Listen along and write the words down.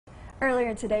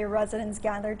Earlier today, residents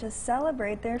gathered to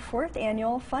celebrate their 4th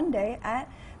annual Fun Day at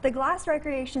the Glass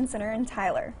Recreation Center in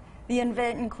Tyler. The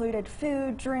event included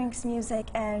food, drinks, music,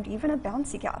 and even a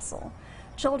bouncy castle.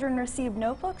 Children received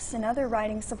notebooks and other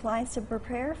writing supplies to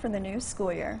prepare for the new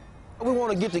school year. We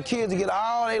want to get the kids to get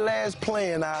all their last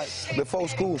playing out before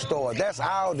school starts. That's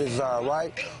our desire,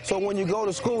 right? So when you go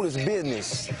to school, it's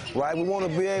business, right? We want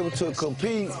to be able to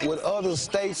compete with other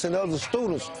states and other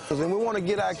students. And we want to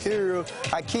get our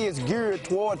kids geared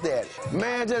toward that.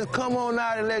 Man, just come on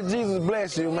out and let Jesus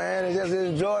bless you, man, and just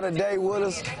enjoy the day with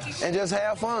us and just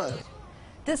have fun.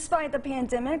 Despite the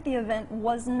pandemic, the event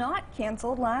was not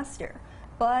canceled last year.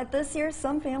 But this year,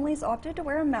 some families opted to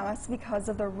wear a mask because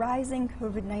of the rising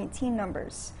COVID-19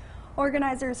 numbers.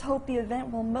 Organizers hope the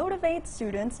event will motivate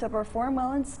students to perform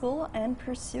well in school and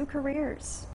pursue careers.